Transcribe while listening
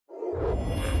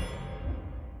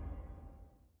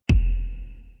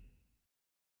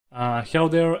Hello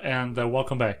there and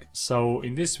welcome back. So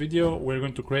in this video we're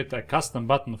going to create a custom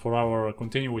button for our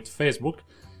continue with Facebook.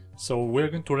 So we're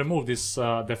going to remove this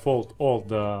default old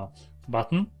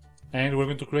button and we're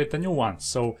going to create a new one.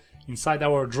 So inside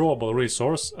our drawable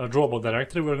resource, drawable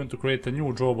directory, we're going to create a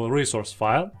new drawable resource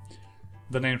file.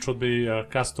 The name should be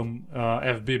custom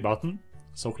FB button.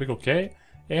 So click OK,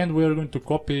 and we're going to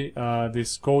copy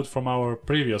this code from our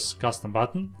previous custom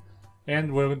button,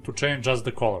 and we're going to change just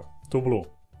the color to blue.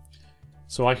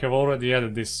 So I have already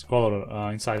added this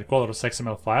color inside the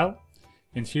colors.xml file,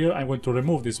 and here I'm going to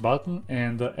remove this button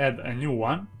and add a new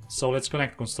one. So let's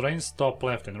connect constraints top,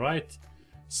 left and right.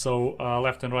 So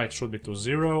left and right should be to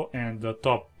 0 and the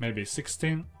top maybe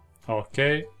 16.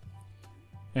 Okay.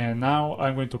 And now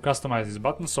I'm going to customize this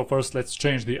button. So first let's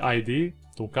change the ID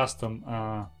to custom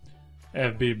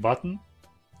FB button,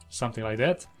 something like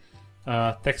that.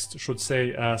 Text should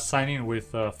say sign in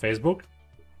with Facebook.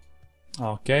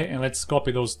 Okay, and let's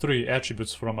copy those three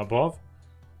attributes from above.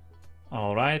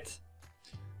 Alright,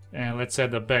 and let's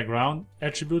add a background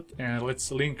attribute and let's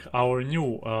link our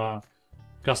new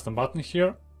custom button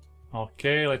here.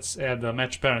 Okay, let's add a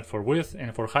match parent for width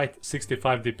and for height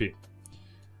 65 dp.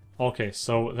 Okay,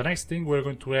 so the next thing, we're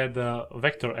going to add a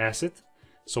vector asset.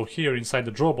 So here inside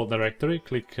the drawable directory,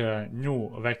 click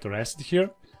new vector asset here.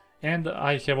 And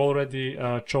I have already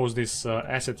chose this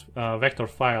asset vector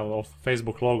file of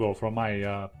Facebook logo from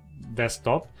my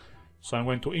desktop. So I'm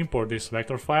going to import this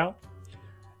vector file.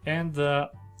 And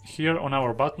here on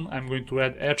our button, I'm going to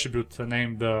add attribute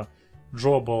named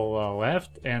drawable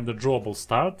left and the drawable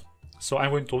start. So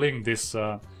I'm going to link this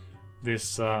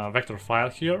vector file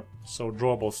here. So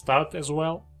drawable start as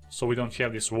well, so we don't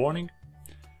have this warning.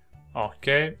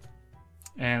 Okay.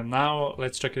 And now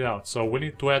let's check it out. So we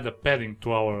need to add a padding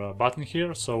to our button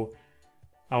here. So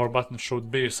our button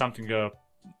should be something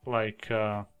like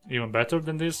even better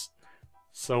than this.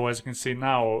 So as you can see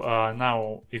now,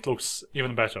 now it looks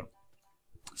even better.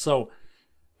 So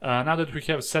now that we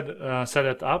have set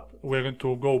it up, we're going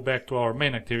to go back to our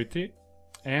main activity,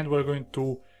 and we're going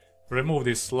to remove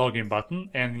this login button,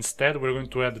 and instead we're going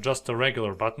to add just a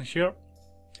regular button here.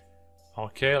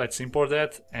 Okay, let's import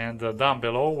that, and down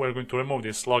below we're going to remove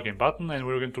this login button and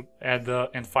we're going to add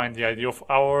and find the ID of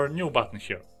our new button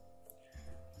here.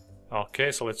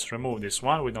 Okay, so let's remove this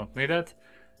one, we don't need it.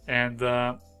 And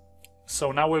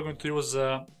so now we're going to use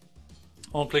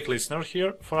on-click listener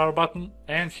here for our button,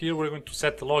 and here we're going to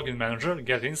set the login manager,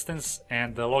 get instance,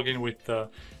 and login with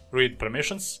read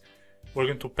permissions. We're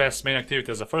going to pass main activity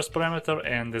as a first parameter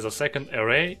and as a second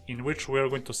array in which we're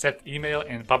going to set email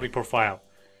and public profile.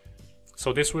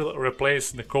 So this will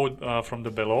replace the code from the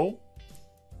below,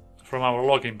 from our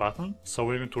login button. So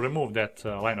we're going to remove that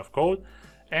line of code,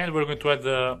 and we're going to add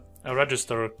a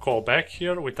register callback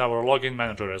here with our login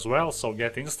manager as well. So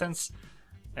get instance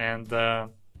and a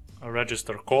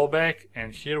register callback,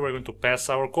 and here we're going to pass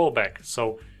our callback.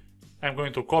 So I'm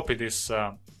going to copy this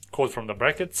code from the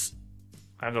brackets.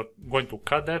 I'm not going to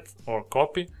cut that or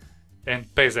copy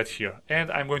and paste that here, and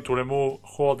I'm going to remove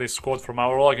all this code from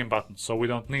our login button, so we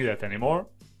don't need that anymore.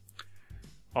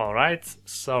 Alright,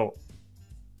 so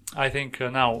I think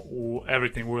now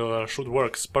everything should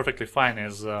work perfectly fine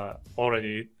as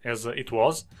it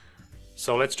was.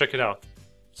 So let's check it out.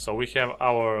 So we have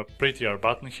our prettier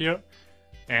button here,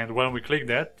 and when we click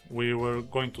that, we were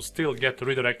going to still get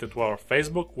redirected to our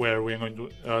Facebook, where we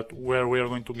are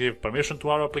going to give permission to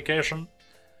our application,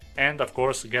 and of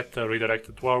course get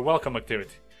redirected to our welcome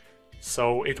activity.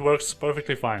 So it works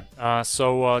perfectly fine.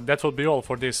 That will be all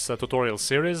for this tutorial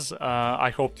series.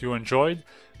 I hope you enjoyed.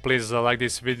 Please like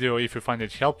this video if you find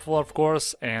it helpful, of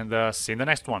course, and see you in the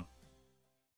next one.